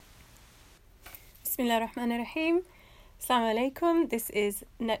Bismillah ar-Rahman ar-Rahim. Assalamu alaikum. This is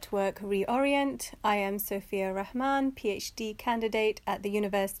Network Reorient. I am Sophia Rahman, PhD candidate at the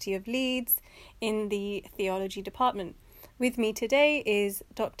University of Leeds in the Theology Department. With me today is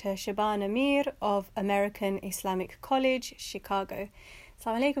Dr. Shabana Mir of American Islamic College, Chicago.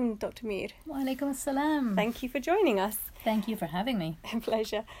 Assalamu alaikum, Dr. Mir. Wa alaikum assalam. Thank you for joining us. Thank you for having me. A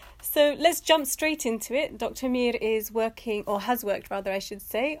pleasure. So let's jump straight into it. Dr. Mir is working, or has worked rather, I should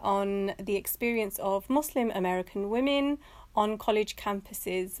say, on the experience of Muslim American women on college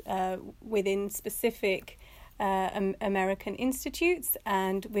campuses within specific American institutes,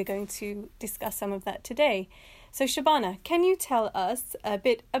 and we're going to discuss some of that today. So Shabana, can you tell us a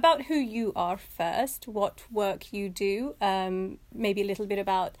bit about who you are first, what work you do, maybe a little bit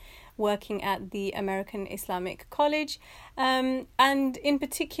about working at the American Islamic College, and in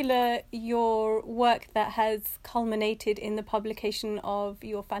particular your work that has culminated in the publication of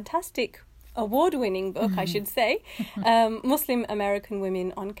your fantastic award-winning book, I should say, Muslim American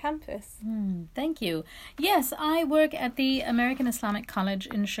Women on Campus. Thank you. Yes, I work at the American Islamic College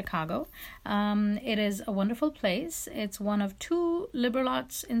in Chicago. It is a wonderful place. It's one of two liberal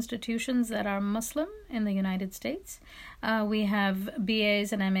arts institutions that are Muslim in the United States. We have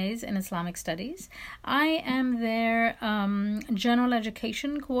BAs and MAs in Islamic Studies. I am their general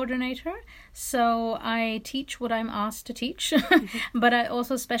education coordinator, so I teach what I'm asked to teach, but I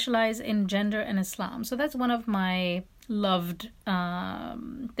also specialize in gender and Islam. So that's one of my loved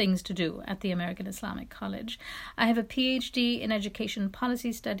things to do at the American Islamic College. I have a PhD in Education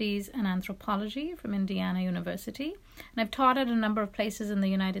Policy Studies and Anthropology from Indiana University, and I've taught at a number of places in the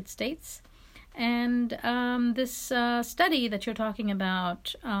United States. And this study that you're talking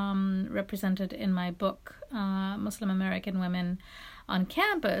about, represented in my book, Muslim American Women on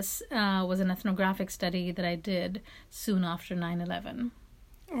Campus, was an ethnographic study that I did soon after 9/11.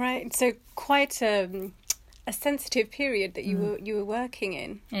 Right, so quite a sensitive period that you were working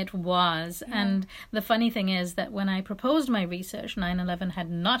in. It was. Yeah. And the funny thing is that when I proposed my research, 9/11 had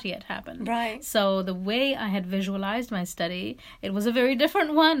not yet happened. Right. So the way I had visualized my study, it was a very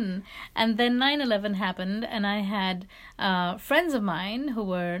different one. And then 9/11 happened, and I had friends of mine who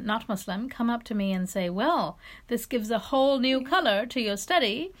were not Muslim come up to me and say, well, this gives a whole new color to your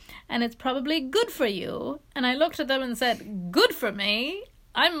study, and it's probably good for you. And I looked at them and said, good for me?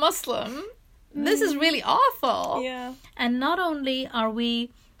 I'm Muslim. This is really awful. Yeah. And not only are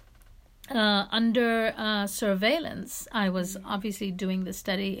we under surveillance, I was obviously doing the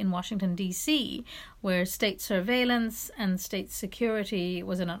study in Washington, D.C., where state surveillance and state security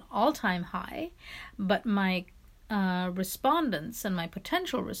was at an all-time high, but my respondents and my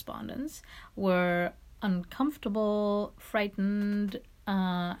potential respondents were uncomfortable, frightened,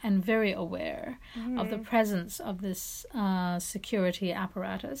 and very aware of the presence of this security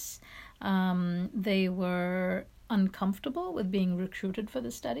apparatus. They were uncomfortable with being recruited for the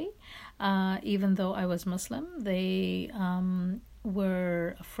study. Even though I was Muslim, they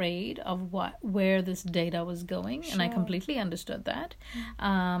were afraid of where this data was going, and I completely understood that.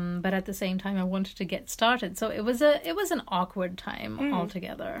 But at the same time, I wanted to get started. So it was an awkward time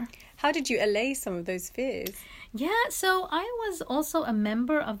altogether. How did you allay some of those fears? Yeah, so I was also a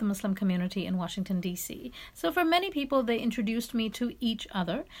member of the Muslim community in Washington, D.C. So for many people, they introduced me to each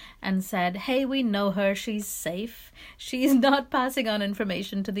other and said, hey, we know her, she's safe. She's not passing on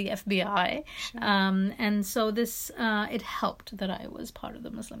information to the FBI. Sure. And so this, it helped that I was part of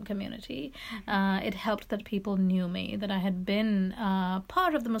the Muslim community. It helped that people knew me, that I had been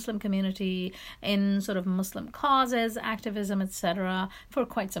part of the Muslim community in sort of Muslim causes, activism, etc. for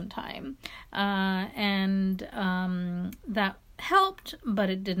quite some time. And that helped, but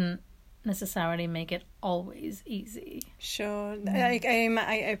it didn't necessarily make it always easy. Sure.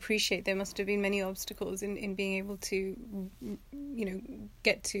 I appreciate there must have been many obstacles in being able to,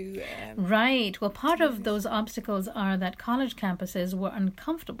 get to... Right. Well, part of those obstacles are that college campuses were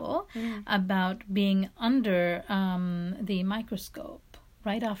uncomfortable about being under the microscope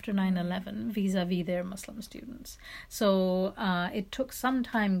right after 9/11 vis-a-vis their Muslim students. So it took some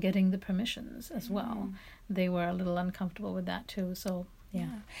time getting the permissions as well. They were a little uncomfortable with that too. So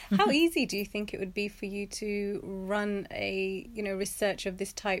yeah. How easy do you think it would be for you to run a research of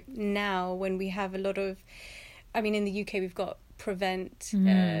this type now, when we have a lot of, in the UK we've got Prevent,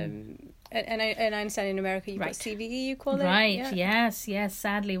 and I understand in America you've got CVE, you call it? Right, yeah. Yes.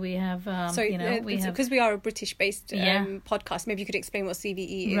 Sadly, we have, because we are a British-based podcast, maybe you could explain what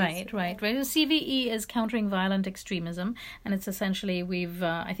CVE is. Right. So CVE is Countering Violent Extremism, and it's essentially,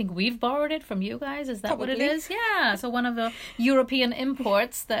 I think we've borrowed it from you guys. Is that Probably. What it is? Yeah, so one of the European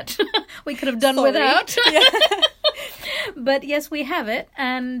imports that we could have done without. Yeah. But yes, we have it,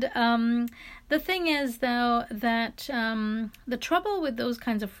 and The thing is, though, that the trouble with those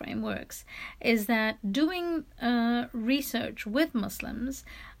kinds of frameworks is that doing research with Muslims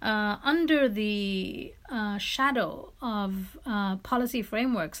under the shadow of policy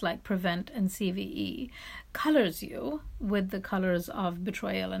frameworks like PREVENT and CVE colors you with the colors of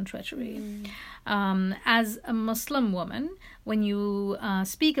betrayal and treachery. As a Muslim woman, when you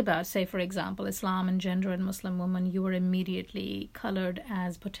speak about, say, for example, Islam and gender in Muslim women, you are immediately colored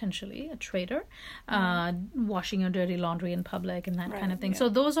as potentially a traitor, washing your dirty laundry in public and that kind of thing. So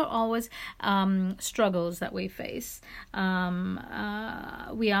those are always struggles that we face.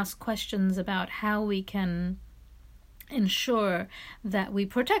 We ask questions about how we can ensure that we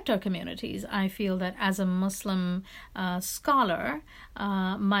protect our communities. I feel that as a Muslim scholar,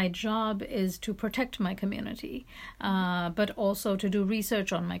 my job is to protect my community, but also to do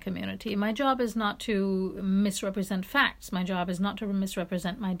research on my community. My job is not to misrepresent facts. My job is not to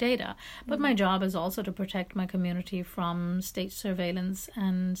misrepresent my data, but my job is also to protect my community from state surveillance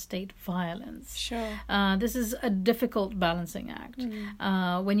and state violence. Sure. This is a difficult balancing act.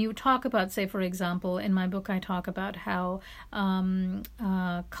 When you talk about, say, for example, in my book I talk about how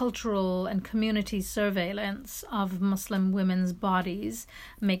cultural and community surveillance of Muslim women's bodies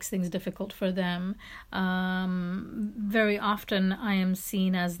makes things difficult for them. Very often I am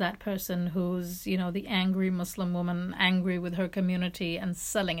seen as that person who's, the angry Muslim woman, angry with her community and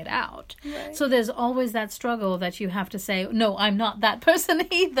selling it out. Right. So there's always that struggle that you have to say, no, I'm not that person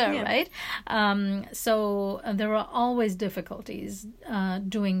either, right? So there are always difficulties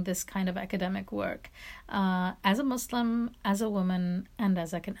doing this kind of academic work. As a Muslim, as a woman, and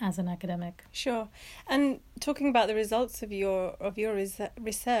as an academic. Sure. And talking about the results of your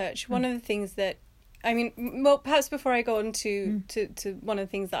research, one of the things that, perhaps before I go on to one of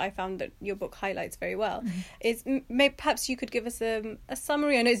the things that I found that your book highlights very well, is perhaps you could give us a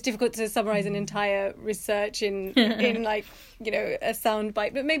summary. I know it's difficult to summarize an entire research in a sound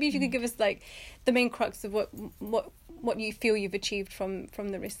bite, but maybe if you could give us the main crux of what you feel you've achieved from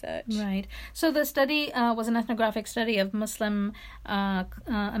the research. Right. So the study was an ethnographic study of Muslim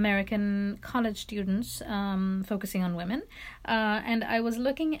American college students focusing on women. And I was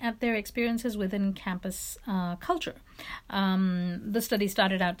looking at their experiences within campus culture. The study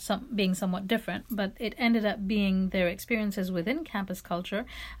started out being somewhat different, but it ended up being their experiences within campus culture,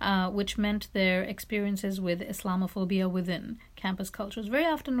 which meant their experiences with Islamophobia within campus cultures. Very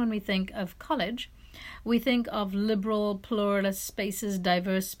often when we think of college, we think of liberal, pluralist spaces,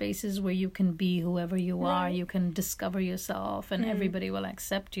 diverse spaces where you can be whoever you are, you can discover yourself, and everybody will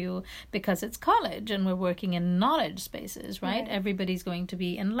accept you because it's college and we're working in knowledge spaces, right? Everybody's going to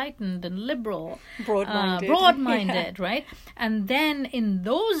be enlightened and liberal, broad-minded, right? And then in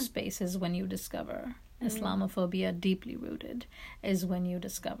those spaces, when you discover Islamophobia deeply rooted, is when you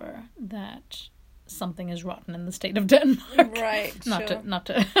discover that something is rotten in the state of Denmark. Right. Not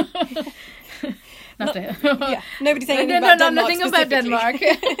to nobody's saying anything about Denmark. Nothing about Denmark.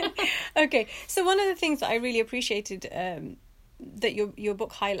 Okay. So one of the things that I really appreciated that your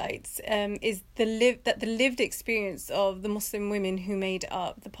book highlights is the lived experience of the Muslim women who made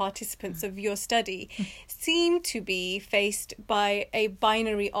up the participants of your study seem to be faced by a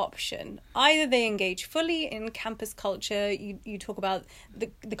binary option. Either they engage fully in campus culture. You talk about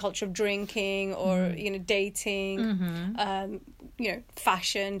the culture of drinking or dating,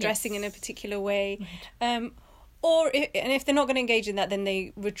 fashion, dressing in a particular way. Right. Or if they're not going to engage in that, then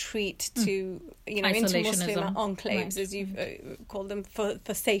they retreat to into Muslim enclaves, as you've called them, for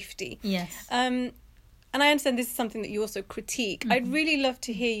safety. Yes. And I understand this is something that you also critique. I'd really love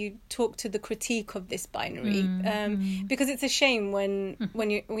to hear you talk to the critique of this binary, because it's a shame when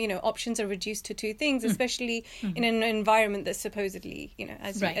options are reduced to two things, especially in an environment that's supposedly,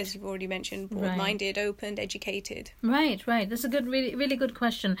 as you've already mentioned, broad-minded, open, educated. Right. That's a good, really, really good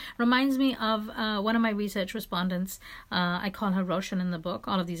question. Reminds me of one of my research respondents. I call her Roshan in the book.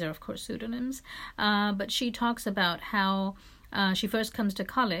 All of these are, of course, pseudonyms. But she talks about how she first comes to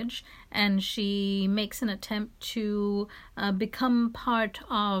college and she makes an attempt to become part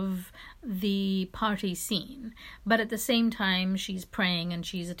of the party scene. But at the same time, she's praying and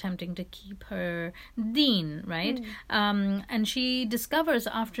she's attempting to keep her deen, right? And she discovers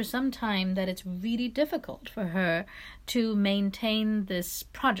after some time that it's really difficult for her to maintain this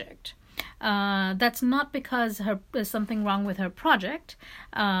project. That's not because there's something wrong with her project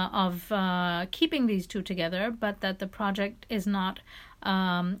of keeping these two together, but that the project is not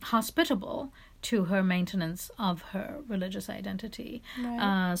hospitable to her maintenance of her religious identity.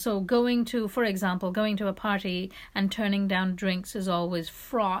 Right. So going to a party and turning down drinks is always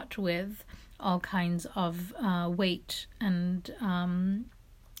fraught with all kinds of weight and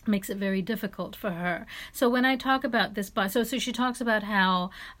makes it very difficult for her. So when I talk about this, so she talks about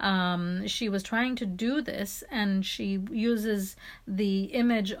how she was trying to do this, and she uses the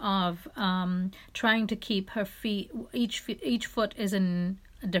image of trying to keep her feet, each foot is in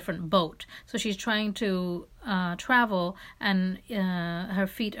a different boat. So she's trying to travel, and her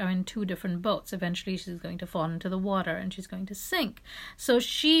feet are in two different boats. Eventually she's going to fall into the water and she's going to sink. So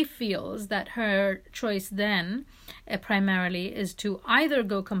she feels that her choice then primarily is to either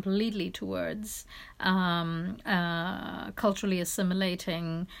go completely towards culturally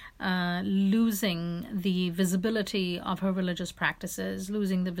assimilating, losing the visibility of her religious practices,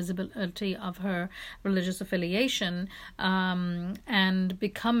 losing the visibility of her religious affiliation, and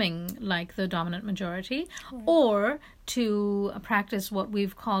becoming like the dominant majority, or to practice what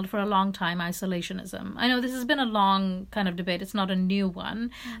we've called for a long time isolationism. I know this has been a long kind of debate. It's not a new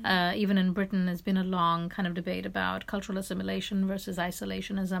one. Even in Britain, there's been a long kind of debate about cultural assimilation versus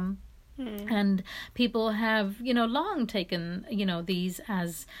isolationism. And people have, long taken, these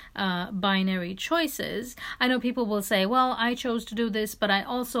as binary choices. I know people will say, well, I chose to do this, but I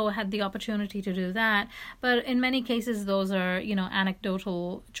also had the opportunity to do that. But in many cases, those are,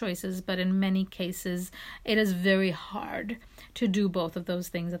 anecdotal choices. But in many cases, it is very hard to do both of those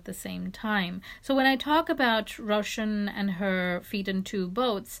things at the same time. So when I talk about Roshan and her feet in two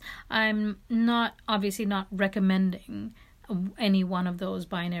boats, I'm obviously not recommending any one of those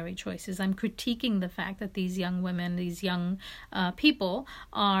binary choices. I'm critiquing the fact that these young women, these young people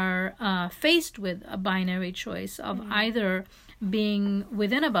are faced with a binary choice of either being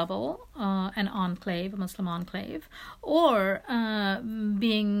within a bubble, an enclave, a Muslim enclave, or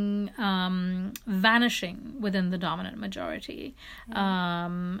being vanishing within the dominant majority,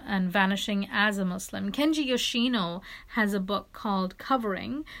 and vanishing as a Muslim. Kenji Yoshino has a book called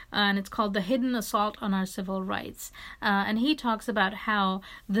Covering, and it's called The Hidden Assault on Our Civil Rights. And he talks about how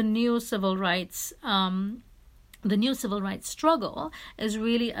the new civil rights struggle is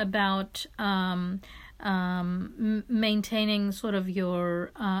really about maintaining sort of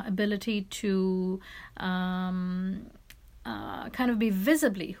your ability to kind of be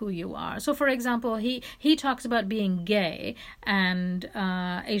visibly who you are. So, for example, he talks about being gay and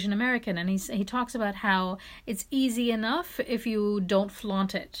Asian American, and he talks about how it's easy enough if you don't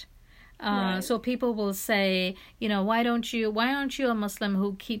flaunt it. Right. So people will say, why aren't you a Muslim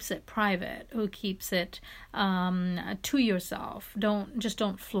who keeps it private, who keeps it to yourself?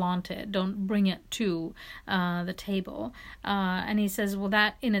 Don't flaunt it. Don't bring it to the table. And he says, well,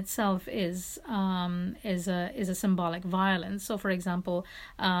 that in itself is a symbolic violence. So, for example,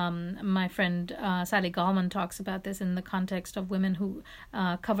 my friend Sally Gallman talks about this in the context of women who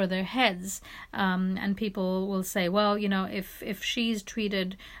cover their heads, and people will say, well, if she's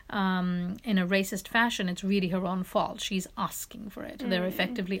treated in a racist fashion, it's really her own fault. She's asking for it. They're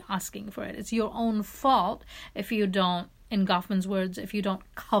effectively asking for it. It's your own fault if you don't, in Goffman's words, if you don't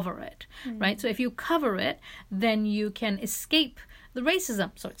cover it, right? So if you cover it, then you can escape the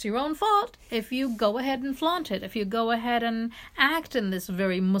racism. So it's your own fault if you go ahead and flaunt it, if you go ahead and act in this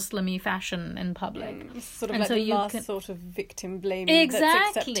very Muslim-y fashion in public. Sort of like the last sort of victim blaming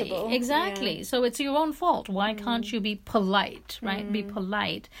that's acceptable. Exactly. Yeah. So it's your own fault. Why can't you be polite, right? Be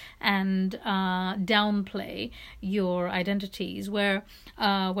polite and downplay your identities where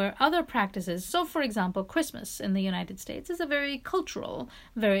other practices, so for example, Christmas in the United States is very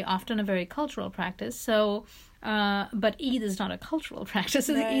often a very cultural practice. So but Eid is not a cultural practice.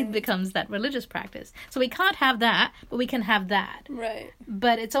 Right. Eid becomes that religious practice. So we can't have that, but we can have that. Right.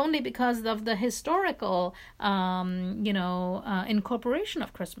 But it's only because of the historical, incorporation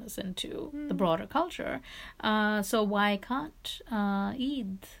of Christmas into the broader culture. So why can't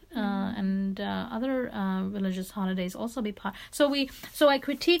Eid and other religious holidays also be part? So I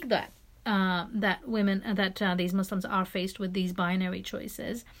critique that these Muslims are faced with these binary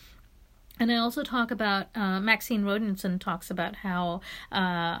choices. And I also talk about, Maxine Rodinson talks about how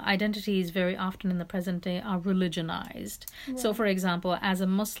identities very often in the present day are religionized. Right. So, for example, as a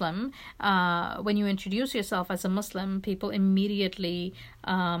Muslim, when you introduce yourself as a Muslim, people immediately,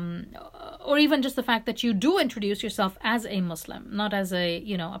 or even just the fact that you do introduce yourself as a Muslim, not as a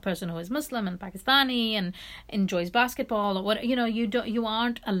person who is Muslim and Pakistani and enjoys basketball or what, you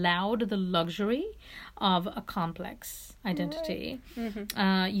aren't allowed the luxury of a complex identity. Right.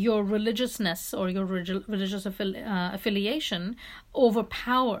 Mm-hmm. Your religiousness or your religious affiliation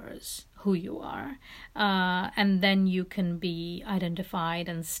overpowers who you are, and then you can be identified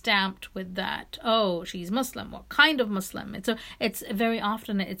and stamped with that. Oh, she's Muslim. What kind of Muslim? It's very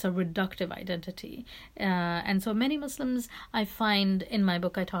often it's a reductive identity, and so many Muslims, I find in my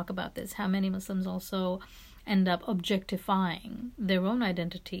book I talk about this, how many Muslims also end up objectifying their own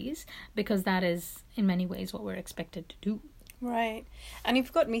identities, because that is in many ways what we're expected to do. Right. And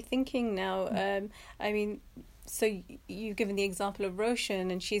you've got me thinking now, I mean, so you've given the example of Roshan,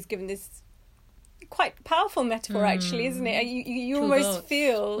 and she's given this quite powerful metaphor, actually, isn't it? You almost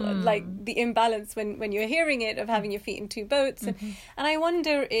feel like the imbalance when you're hearing it, of having your feet in two boats. And I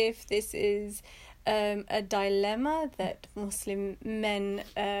wonder if this is a dilemma that Muslim men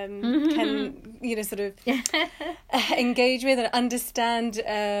can, sort of engage with and understand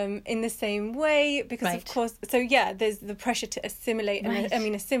in the same way, because of course, there's the pressure to assimilate, and I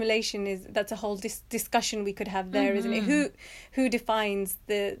mean, assimilation that's a whole discussion we could have there, isn't it? Who defines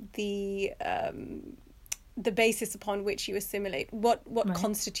the basis upon which you assimilate, what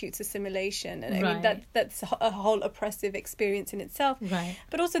constitutes assimilation? And I mean, that's a whole oppressive experience in itself,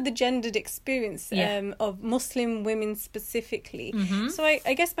 but also the gendered experience of Muslim women specifically. So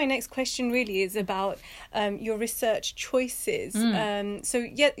I guess my next question really is about your research choices. So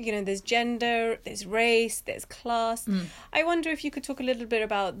there's gender, there's race, there's class. I wonder if you could talk a little bit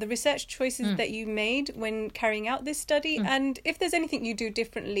about the research choices that you made when carrying out this study, and if there's anything you do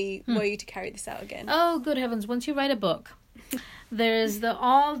differently were you to carry this out again. Oh, good heavens, once you write a book, there's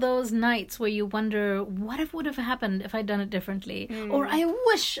all those nights where you wonder, what would have happened if I'd done it differently? Or I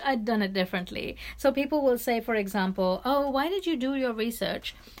wish I'd done it differently. So people will say, for example, oh, why did you do your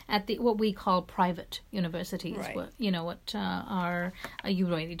research at what we call private universities? You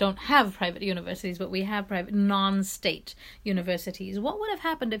really don't have private universities, but we have private non-state universities. What would have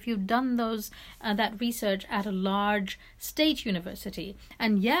happened if you'd done that research at a large state university?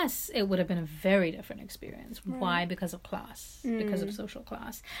 And yes, it would have been a very different experience. Why? Because of class. Because of social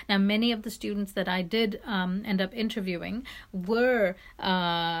class. Now, many of the students that I did end up interviewing were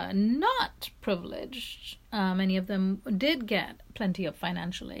not privileged. Many of them did get plenty of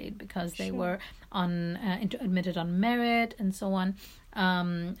financial aid because they were admitted on merit and so on.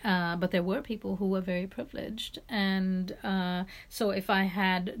 But there were people who were very privileged, and so if I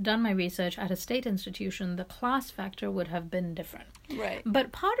had done my research at a state institution, the class factor would have been different. Right.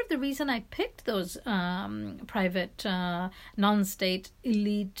 But part of the reason I picked those private, non-state,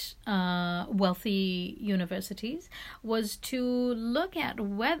 elite, wealthy universities was to look at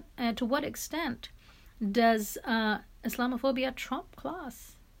to what extent does Islamophobia trump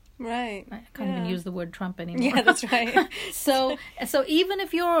class. Right. I can't even use the word Trump anymore. Yeah, that's right. So even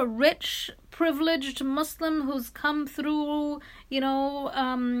if you're a rich, privileged Muslim who's come through,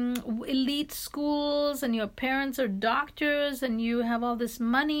 elite schools, and your parents are doctors, and you have all this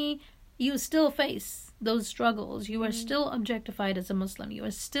money, you still face those struggles. You are still objectified as a Muslim. You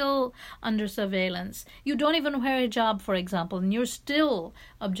are still under surveillance. You don't even wear a hijab, for example, and you're still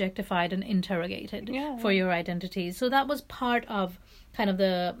objectified and interrogated for your identity. So that was part of kind of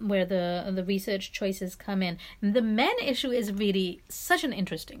where the research choices come in. And the men issue is really such an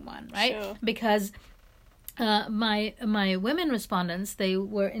interesting one, right? Sure. Because my women respondents, they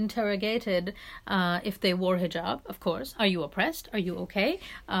were interrogated if they wore hijab, of course. Are you oppressed? Are you okay?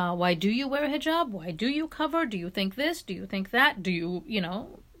 Why do you wear hijab? Why do you cover? Do you think this? Do you think that? Do you,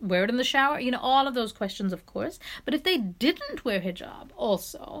 wear it in the shower? All of those questions, of course. But if they didn't wear hijab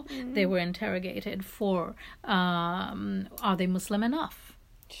also, they were interrogated for, are they Muslim enough?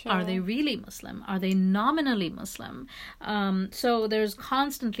 Sure. Are they really Muslim? Are they nominally Muslim? So there's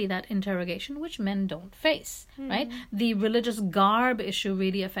constantly that interrogation, which men don't face, right? The religious garb issue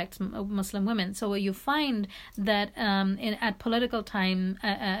really affects Muslim women. So you find that at political time,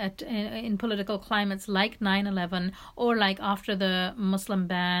 in political climates like 9/11, or like after the Muslim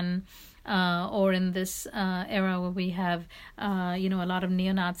ban, or in this era where we have, a lot of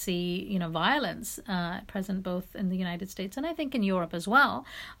neo-Nazi, violence present both in the United States and I think in Europe as well,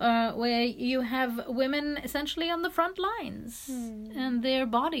 where you have women essentially on the front lines, and their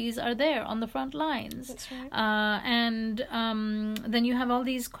bodies are there on the front lines. That's right. And then you have all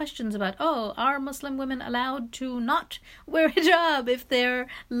these questions about, are Muslim women allowed to not wear hijab if their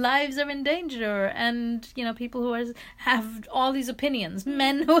lives are in danger? And, people who have all these opinions,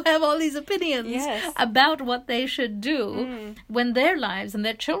 men who have all these opinions about what they should do when their lives and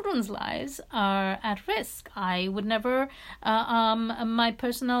their children's lives are at risk. I would never, my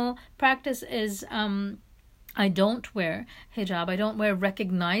personal practice is, I don't wear hijab. I don't wear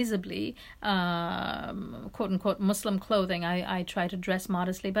recognizably, quote-unquote, Muslim clothing. I try to dress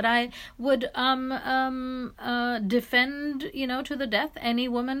modestly. But I would defend, to the death any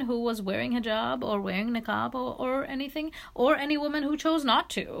woman who was wearing hijab or wearing niqab or anything, or any woman who chose not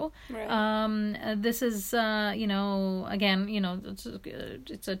to. Right. This is, again,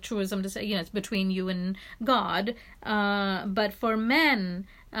 it's a truism to say, it's between you and God. But for men,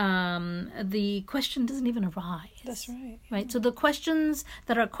 the question doesn't even arise. That's right. Right? So the questions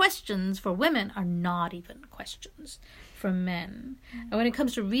that are questions for women are not even questions for men. And when it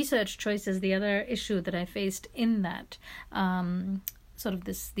comes to research choices, the other issue that I faced in that sort of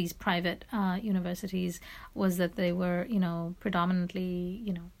these private universities was that they were,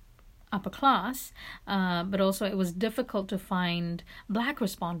 predominantly, upper class, but also it was difficult to find Black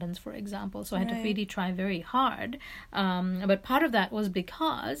respondents, for example. So I had to really try very hard. But part of that was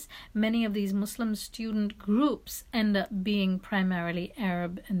because many of these Muslim student groups end up being primarily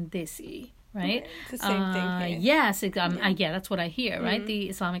Arab and Desi. Right? It's the same thing here. Yes, that's what I hear, right? The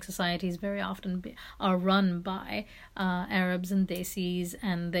Islamic societies very often are run by Arabs and Desis,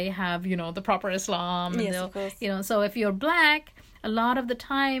 and they have, the proper Islam. And yes, of course. So if you're Black, a lot of the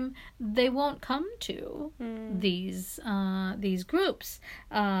time they won't come to these groups,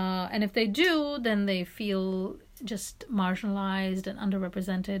 and if they do, then they feel just marginalized and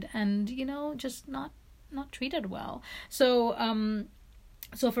underrepresented, and just not treated well.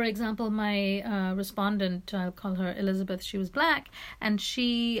 So, for example, my respondent, I'll call her Elizabeth, she was Black, and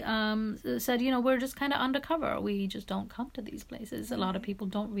she said, we're just kind of undercover. We just don't come to these places. A lot of people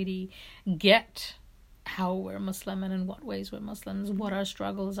don't really get how we're Muslim and in what ways we're Muslims, what our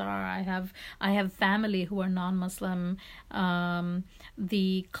struggles are. I have family who are non-Muslim.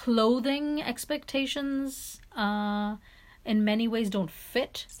 The clothing expectations in many ways don't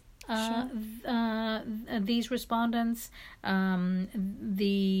fit these respondents.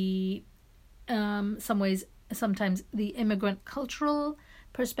 Sometimes the immigrant cultural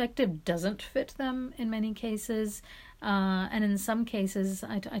perspective doesn't fit them in many cases. And in some cases,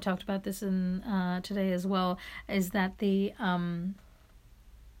 I talked about this in today as well, is that the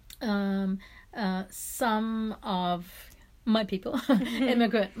some of my people,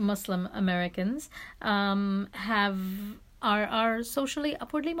 immigrant Muslim Americans, are socially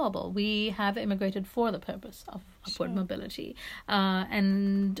upwardly mobile. We have immigrated for the purpose of upward mobility.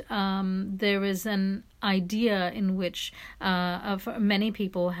 And there is an idea in which many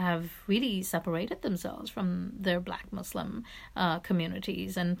people have really separated themselves from their Black Muslim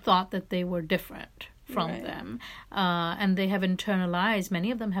communities and thought that they were different from them. And they have many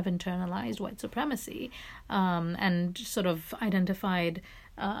of them have internalized white supremacy and sort of identified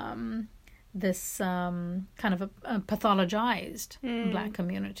this kind of pathologized Black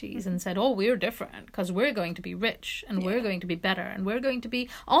communities and said, we're different because we're going to be rich and we're going to be better and we're going to be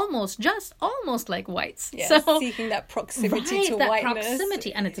almost like whites. Yeah, so seeking that proximity to whiteness.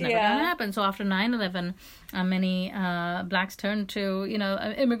 Proximity, and it's never going to happen. So after 9/11, many Blacks turned to,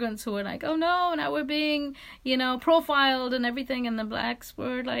 immigrants who were like, oh no, now we're being, profiled and everything. And the Blacks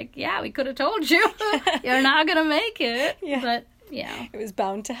were like, yeah, we could have told you. You're not going to make it. Yeah. But yeah. It was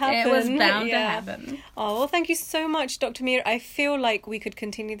bound to happen. It was bound to happen. Oh, well, thank you so much, Dr. Mir. I feel like we could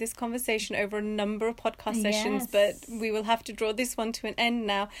continue this conversation over a number of podcast sessions, but we will have to draw this one to an end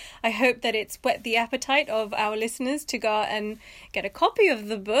now. I hope that it's whet the appetite of our listeners to go and get a copy of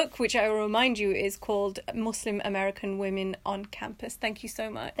the book, which I will remind you is called Muslim American Women on Campus. Thank you so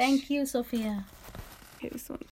much. Thank you, Sophia. Okay, this one.